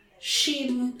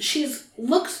 she's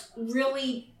looks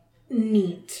really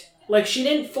neat. Like she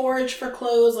didn't forage for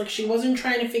clothes, like she wasn't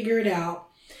trying to figure it out.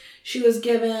 She was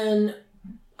given,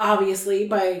 obviously,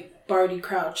 by Barty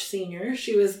Crouch Sr.,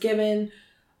 she was given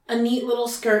a neat little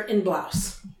skirt and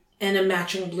blouse and a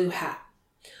matching blue hat.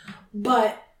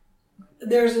 But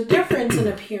there's a difference in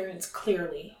appearance,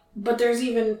 clearly. But there's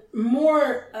even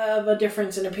more of a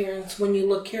difference in appearance when you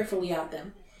look carefully at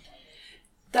them.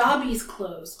 Dobby's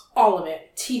clothes, all of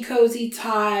it, tea cozy,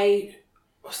 tie,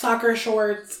 soccer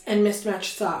shorts, and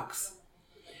mismatched socks,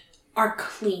 are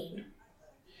clean.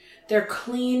 They're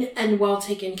clean and well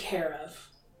taken care of.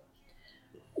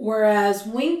 Whereas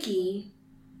Winky,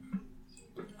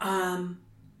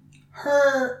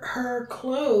 her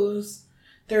clothes,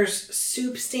 there's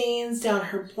soup stains down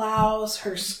her blouse.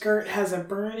 Her skirt has a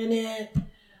burn in it.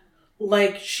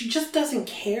 Like, she just doesn't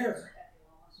care.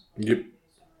 Yep.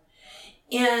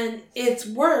 And it's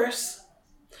worse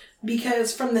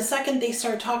because from the second they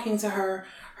start talking to her,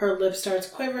 her lip starts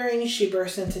quivering. She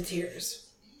bursts into tears.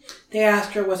 They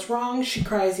ask her what's wrong. She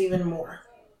cries even more.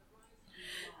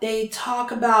 They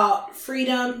talk about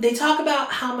freedom. They talk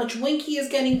about how much Winky is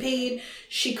getting paid.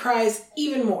 She cries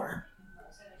even more.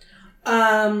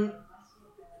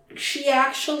 She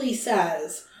actually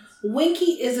says,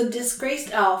 Winky is a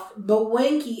disgraced elf, but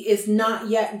Winky is not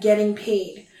yet getting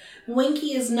paid.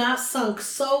 Winky is not sunk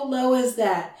so low as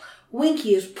that.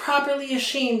 Winky is properly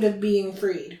ashamed of being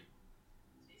freed.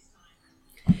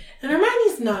 And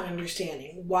Hermione's not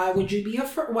understanding. Why would you be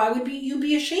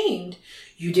ashamed?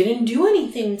 You didn't do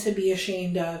anything to be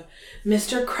ashamed of.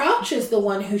 Mr. Crouch is the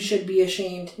one who should be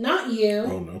ashamed, not you.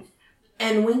 Oh, no.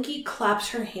 And Winky claps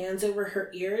her hands over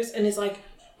her ears and is like,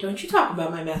 don't you talk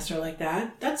about my master like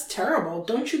that. That's terrible.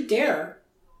 Don't you dare.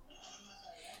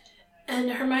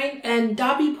 And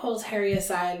Dobby pulls Harry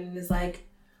aside and is like,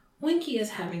 Winky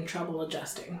is having trouble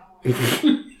adjusting.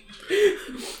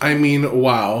 I mean,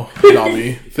 wow,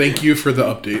 Dobby. Thank you for the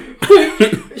update.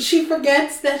 She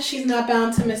forgets that she's not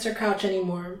bound to Mr. Crouch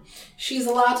anymore. She's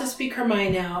allowed to speak her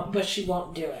mind out, but she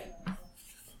won't do it.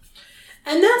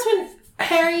 And that's when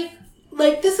Harry,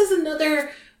 like, this is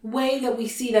another way that we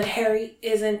see that Harry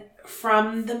isn't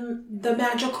from the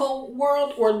magical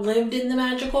world or lived in the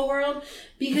magical world,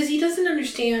 because he doesn't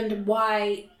understand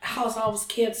why house elves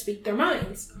can't speak their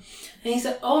minds. And he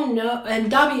said, oh no, and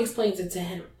Dobby explains it to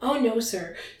him. Oh no,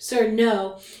 sir. Sir,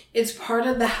 no. It's part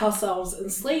of the house elves'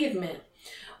 enslavement.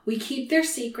 We keep their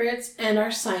secrets and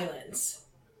our silence.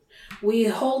 We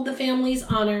uphold the family's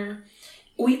honor,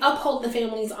 and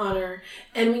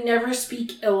we never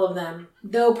speak ill of them.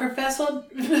 Though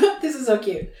this is so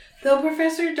cute. Though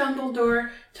Professor Dumbledore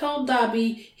told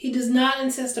Dobby he does not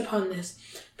insist upon this.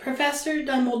 Professor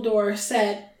Dumbledore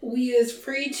said we is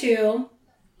free to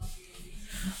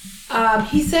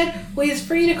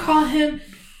call him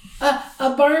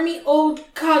a barmy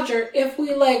old codger if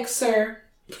we like, sir.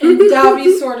 And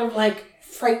Dobby sort of like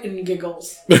frightened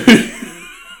giggles.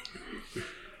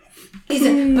 He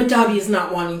said, but Dobby is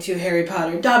not wanting to, Harry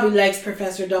Potter. Dobby likes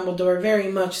Professor Dumbledore very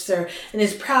much, sir, and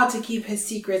is proud to keep his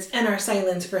secrets and our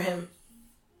silence for him.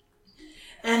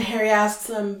 And Harry asks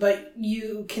him, but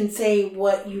you can say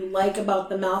what you like about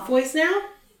the Malfoys now?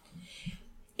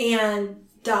 And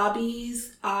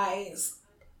Dobby's eyes,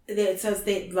 it says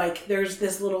there's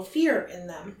this little fear in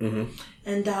them. Mm-hmm.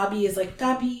 And Dobby is like,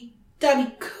 Dobby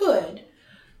could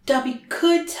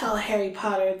tell Harry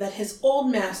Potter that his old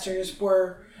masters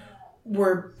were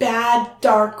bad,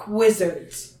 dark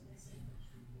wizards.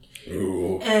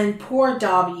 Ooh. And poor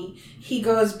Dobby, he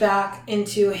goes back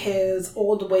into his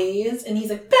old ways, and he's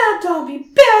like, bad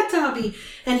Dobby,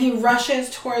 and he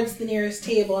rushes towards the nearest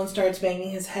table and starts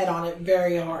banging his head on it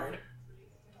very hard.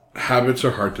 Habits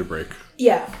are hard to break.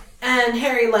 Yeah. And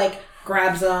Harry,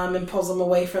 grabs him and pulls him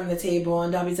away from the table,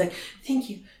 and Dobby's like, thank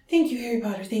you, Harry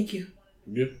Potter, thank you.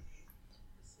 Yeah.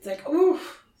 It's like,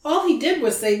 oof. All he did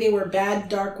was say they were bad,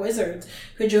 dark wizards.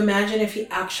 Could you imagine if he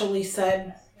actually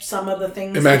said some of the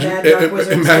things bad, dark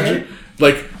wizards did?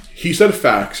 He said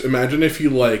facts. Imagine if he,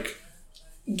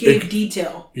 gave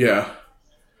detail. Yeah.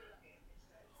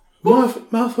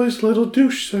 Malfoy's a little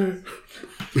douche, sir.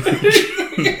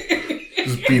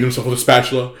 Just beat himself with a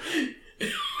spatula.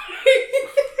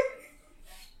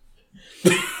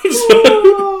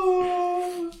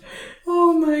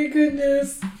 Oh my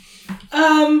goodness.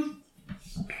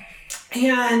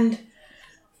 And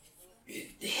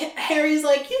Harry's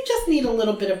like, you just need a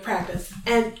little bit of practice.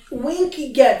 And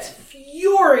Winky gets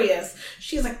furious.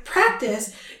 She's like,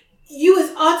 practice? You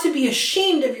ought to be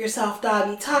ashamed of yourself,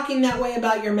 Dobby, talking that way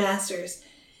about your masters.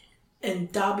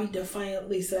 And Dobby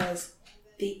defiantly says,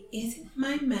 they isn't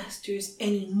my masters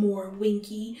anymore,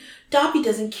 Winky. Dobby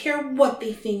doesn't care what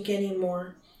they think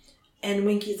anymore. And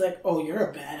Winky's like, oh, you're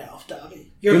a bad elf,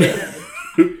 Dobby. You're bad.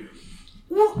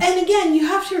 Well, and again, you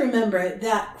have to remember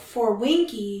that for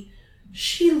Winky,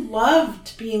 she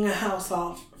loved being a house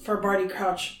elf for Barty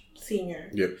Crouch Sr.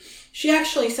 Yep. She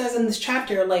actually says in this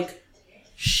chapter,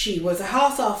 she was a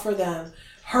house elf for them.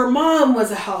 Her mom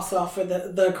was a house elf for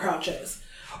the Crouches.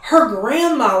 Her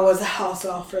grandma was a house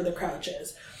elf for the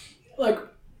Crouches.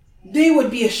 They would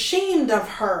be ashamed of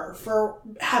her for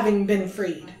having been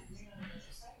freed.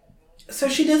 So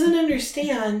she doesn't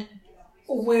understand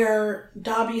where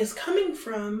Dobby is coming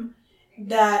from,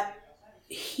 that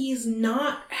he's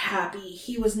not happy.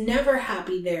 He was never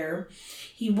happy there.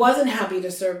 He wasn't happy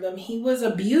to serve them. He was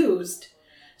abused.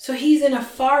 So he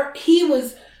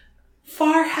was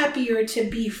far happier to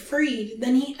be freed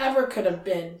than he ever could have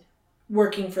been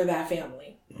working for that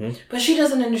family. Mm-hmm. But she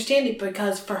doesn't understand it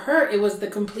because for her, it was the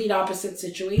complete opposite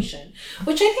situation.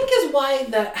 Which I think is why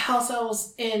the house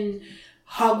elves in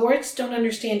Hogwarts don't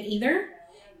understand either.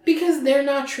 Because they're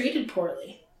not treated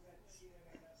poorly.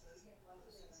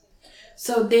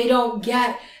 So they don't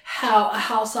get how a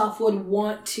house elf would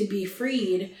want to be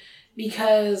freed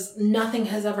because nothing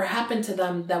has ever happened to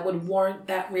them that would warrant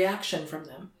that reaction from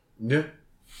them. Yeah.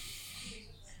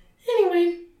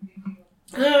 Anyway,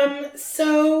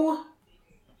 so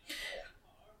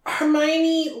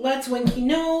Hermione lets Winky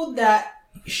know that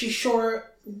she's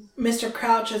sure Mr.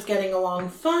 Crouch is getting along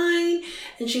fine.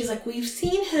 And she's like, we've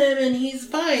seen him and he's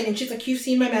fine. And she's like, you've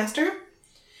seen my master?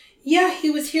 Yeah, he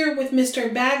was here with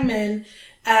Mr. Bagman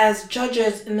as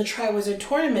judges in the Triwizard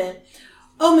Tournament.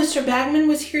 Oh, Mr. Bagman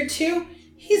was here too?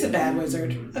 He's a bad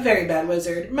wizard. A very bad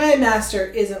wizard. My master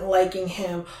isn't liking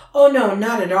him. Oh no,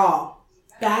 not at all.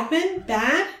 Bagman?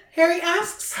 Bad? Harry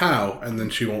asks. How? And then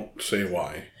she won't say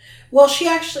why. Well,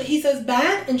 he says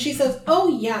bad, and she says, oh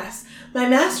yes. My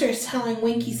master is telling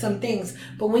Winky some things,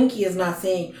 but Winky is not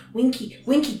saying.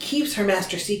 Winky keeps her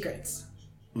master's secrets.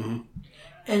 Mm-hmm.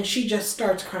 And she just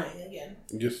starts crying again.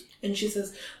 Yes. And she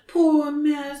says, poor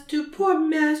master,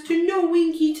 no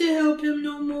Winky to help him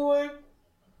no more.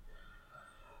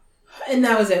 And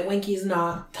that was it. Winky's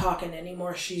not talking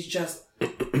anymore. She's just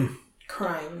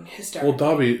crying hysterically. Well,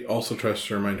 Dobby also tries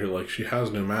to remind her, like, she has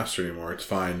no master anymore. It's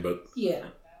fine, but... Yeah.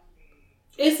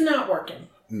 It's not working.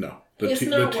 No. The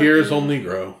tears only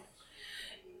grow.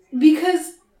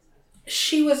 Because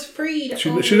she was freed. She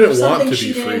didn't want to be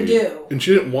she freed. Didn't do. And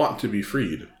she didn't want to be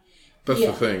freed. That's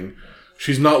the thing.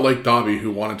 She's not like Dobby, who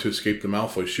wanted to escape the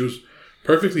Malfoys. She was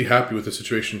perfectly happy with the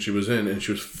situation she was in, and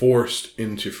she was forced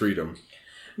into freedom.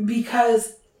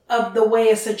 Because of the way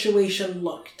a situation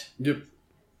looked. Yep.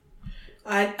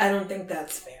 I don't think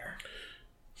that's fair.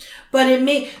 But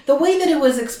the way that it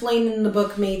was explained in the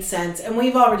book made sense, and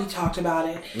we've already talked about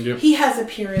it. Yep. He has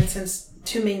appearances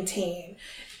to maintain.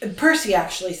 Percy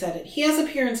actually said it. He has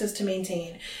appearances to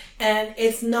maintain, and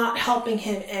it's not helping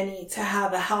him any to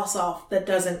have a house elf that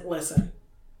doesn't listen.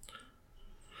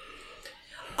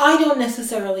 I don't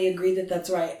necessarily agree that that's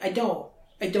right. I don't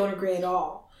agree at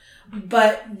all.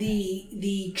 But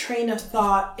the train of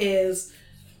thought is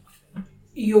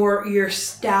your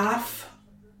staff,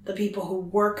 the people who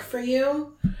work for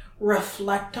you,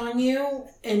 reflect on you,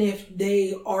 and if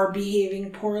they are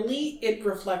behaving poorly, it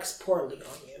reflects poorly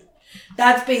on you.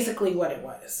 That's basically what it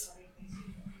was.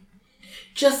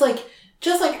 Just like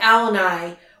Al and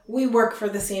I, we work for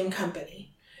the same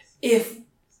company. If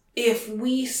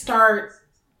we start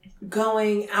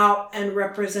going out and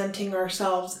representing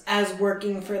ourselves as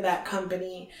working for that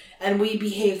company and we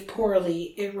behave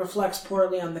poorly, it reflects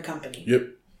poorly on the company. Yep.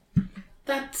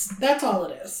 That's all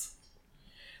it is.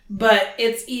 But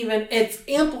it's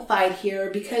amplified here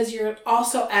because you're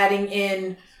also adding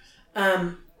in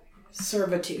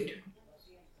servitude.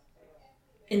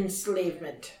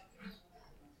 Enslavement.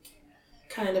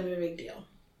 Kind of a big deal.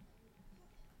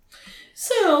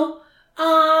 So,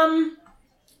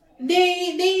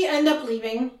 they end up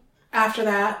leaving after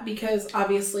that because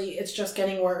obviously it's just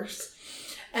getting worse.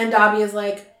 And Dobby is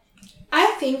like,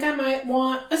 I think I might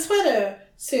want a sweater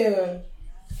soon.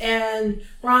 And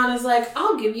Ron is like,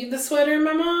 I'll give you the sweater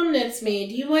my mom knits me.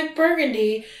 Do you like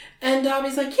burgundy? And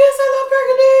Dobby's like, yes, I love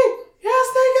burgundy. Yes,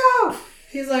 thank you.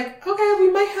 He's like, okay, we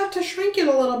might have to shrink it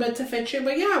a little bit to fit you,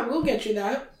 but yeah, we'll get you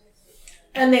that.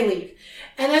 And they leave.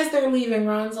 And as they're leaving,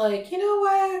 Ron's like, you know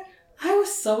what? I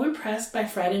was so impressed by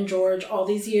Fred and George all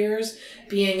these years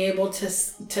being able to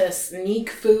sneak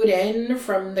food in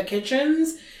from the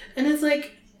kitchens. And it's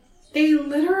like, they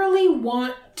literally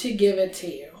want to give it to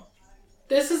you.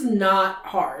 This is not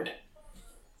hard.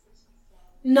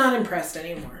 Not impressed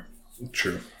anymore.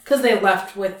 True. Because they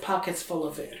left with pockets full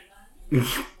of food.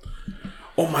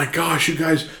 Oh my gosh, you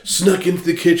guys snuck into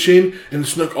the kitchen and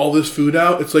snuck all this food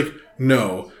out? It's like,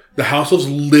 no. The house elves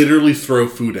literally throw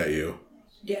food at you.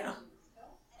 Yeah.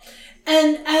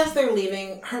 And as they're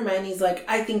leaving, Hermione's like,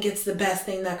 I think it's the best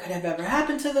thing that could have ever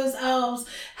happened to those elves.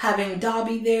 Having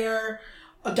Dobby there.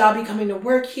 Dobby coming to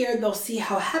work here, they'll see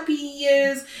how happy he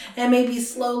is, and maybe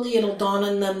slowly it'll dawn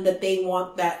on them that they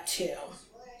want that too.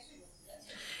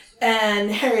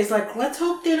 And Harry's like, let's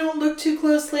hope they don't look too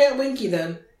closely at Winky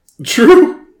then.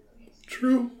 True.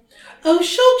 Oh,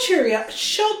 she'll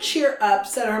cheer up,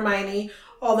 said Hermione,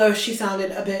 although she sounded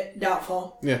a bit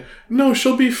doubtful. Yeah. No,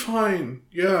 she'll be fine.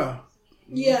 Yeah.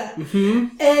 Yeah.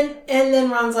 Mm-hmm. And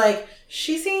then Ron's like,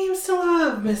 she seems to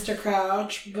love Mr.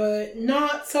 Crouch, but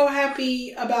not so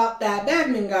happy about that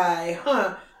Bagman guy,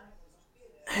 huh?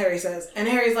 Harry says. And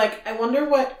Harry's like, I wonder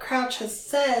what Crouch has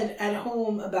said at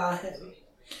home about him.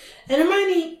 And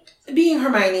Hermione, being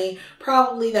Hermione,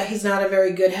 probably that he's not a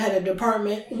very good head of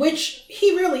department, which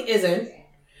he really isn't.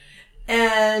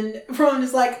 And Ron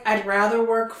is like, I'd rather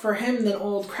work for him than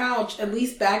old Crouch. At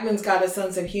least Bagman's got a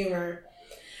sense of humor.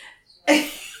 And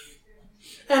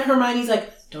Hermione's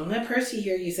like, don't let Percy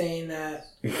hear you saying that.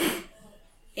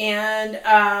 And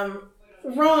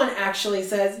Ron actually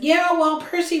says, yeah, well,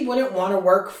 Percy wouldn't want to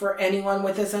work for anyone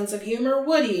with a sense of humor,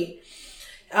 would he?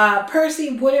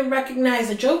 Percy wouldn't recognize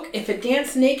a joke if it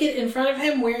danced naked in front of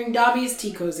him wearing Dobby's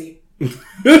tea cozy.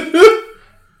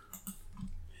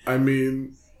 I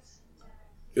mean,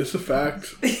 it's a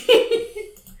fact.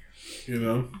 You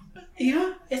know?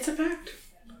 Yeah, it's a fact.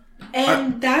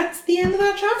 And that's the end of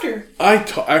that chapter. I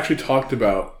actually talked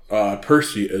about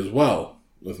Percy as well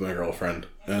with my girlfriend.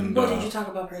 And what did you talk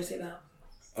about Percy about?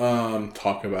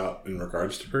 Talk about in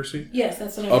regards to Percy? Yes,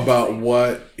 that's what I was about saying.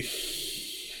 What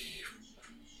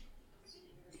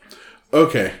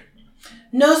okay.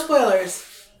 No spoilers.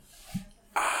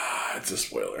 It's a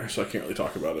spoiler, so I can't really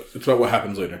talk about it. It's about what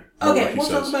happens later. Okay, we'll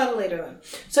talk about it later then.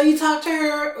 So you talked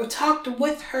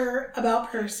with her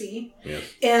about Percy. Yes.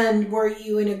 And were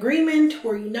you in agreement?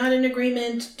 Were you not in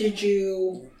agreement? Did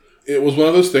you... It was one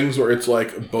of those things where it's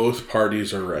like both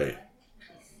parties are right.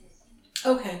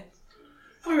 Okay.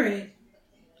 All right.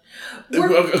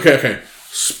 Okay.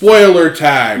 Spoiler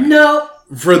tag. No.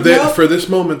 For this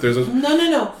moment, there's a...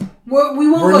 No. We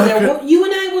won't go there. You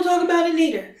and I will talk about it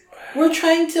later. We're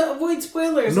trying to avoid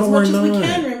spoilers as much as we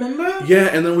can, remember? Yeah,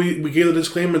 and then we gave the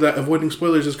disclaimer that avoiding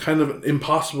spoilers is kind of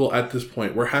impossible at this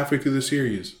point. We're halfway through the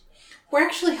series. We're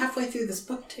actually halfway through this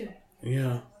book, too.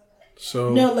 Yeah.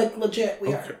 So... No, like, legit,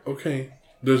 we are. Okay.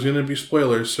 There's going to be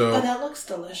spoilers, so... Oh, that looks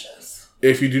delicious.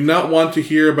 If you do not want to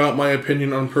hear about my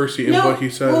opinion on Percy and what he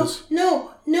says...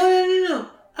 No.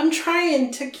 I'm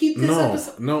trying to keep this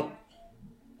episode... Nope.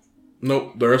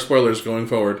 There are spoilers going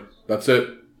forward. That's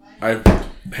it. I've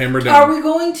hammered down. Are we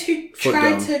going to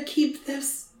try to keep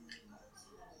this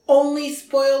only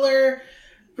spoiler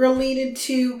related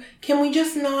to... Can we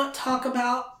just not talk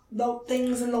about the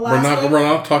things in the last book? We're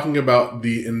not talking about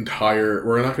the entire...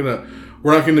 We're not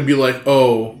gonna be like,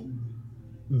 oh,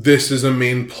 this is a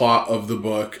main plot of the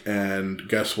book, and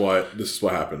guess what? This is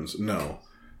what happens. No.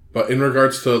 But in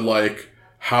regards to, like,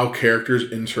 how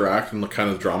characters interact and the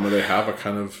kind of drama they have,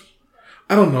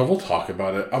 I don't know. We'll talk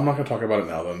about it. I'm not going to talk about it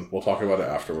now, then. We'll talk about it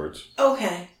afterwards.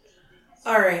 Okay.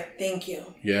 All right. Thank you.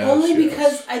 Yes, Only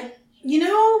because I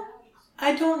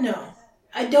don't know.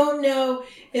 I don't know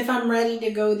if I'm ready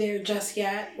to go there just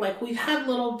yet. Like, we've had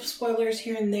little spoilers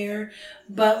here and there,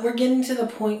 but we're getting to the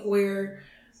point where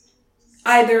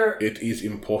either... It is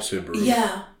impossible.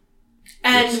 Yeah.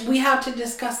 And we have to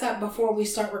discuss that before we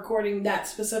start recording that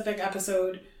specific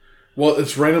episode. Well,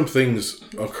 it's random things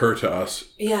occur to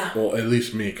us. Yeah. Well, at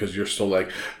least me, because you're still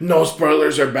like, no,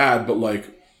 spoilers are bad, but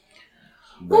like...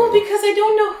 Well, because I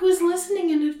don't know who's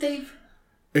listening and if they've...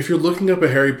 If you're looking up a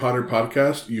Harry Potter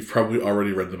podcast, you've probably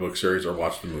already read the book series or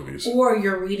watched the movies. Or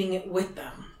you're reading it with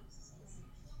them.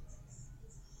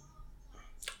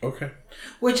 Okay.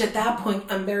 Which at that point,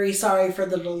 I'm very sorry for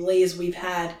the delays we've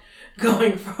had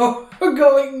going.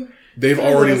 They've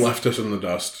already left us in the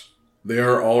dust. They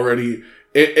are already...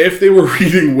 If they were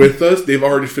reading with us, they've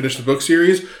already finished the book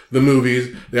series, the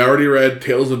movies. They already read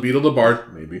Tales of Beetle the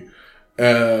Bard, maybe.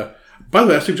 By the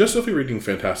way, I suggest definitely reading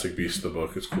Fantastic Beasts, the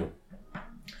book. It's cool.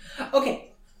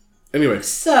 Okay. Anyway.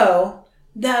 So,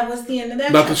 that was the end of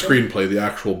that Not chapter. the screenplay, the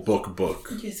actual book.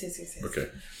 Yes. Okay.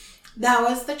 That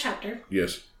was the chapter.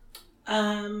 Yes.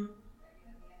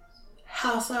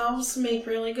 House elves make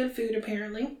really good food,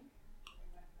 apparently.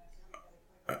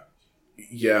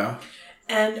 Yeah.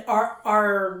 And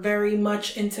are very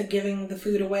much into giving the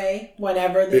food away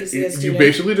whenever they see a student. You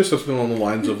basically just said something along the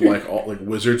lines of like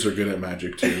wizards are good at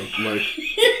magic too. Like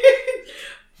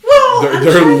well,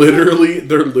 they're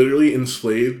literally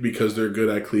enslaved because they're good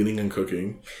at cleaning and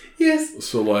cooking. Yes.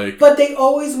 So like, but they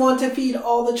always want to feed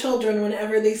all the children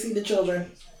whenever they see the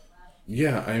children.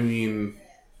 Yeah, I mean,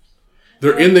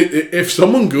 they're in the. If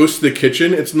someone goes to the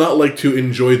kitchen, it's not like to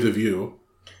enjoy the view.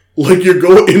 Like, you're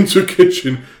going into a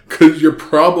kitchen because you're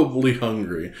probably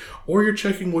hungry. Or you're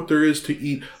checking what there is to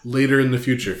eat later in the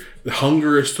future. The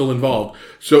hunger is still involved.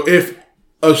 So if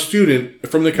a student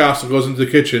from the castle goes into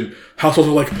the kitchen, households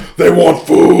are like, they want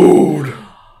food!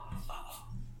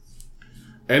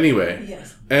 Anyway.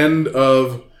 Yes. End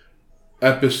of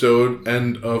episode,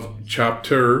 end of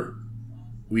chapter.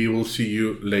 we will see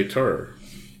you later.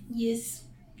 Yes.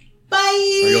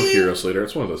 Bye. Or you'll hear us later.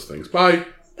 It's one of those things. Bye.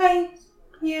 Bye.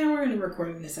 Yeah, we're going to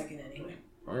record in a second anyway.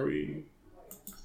 Are we?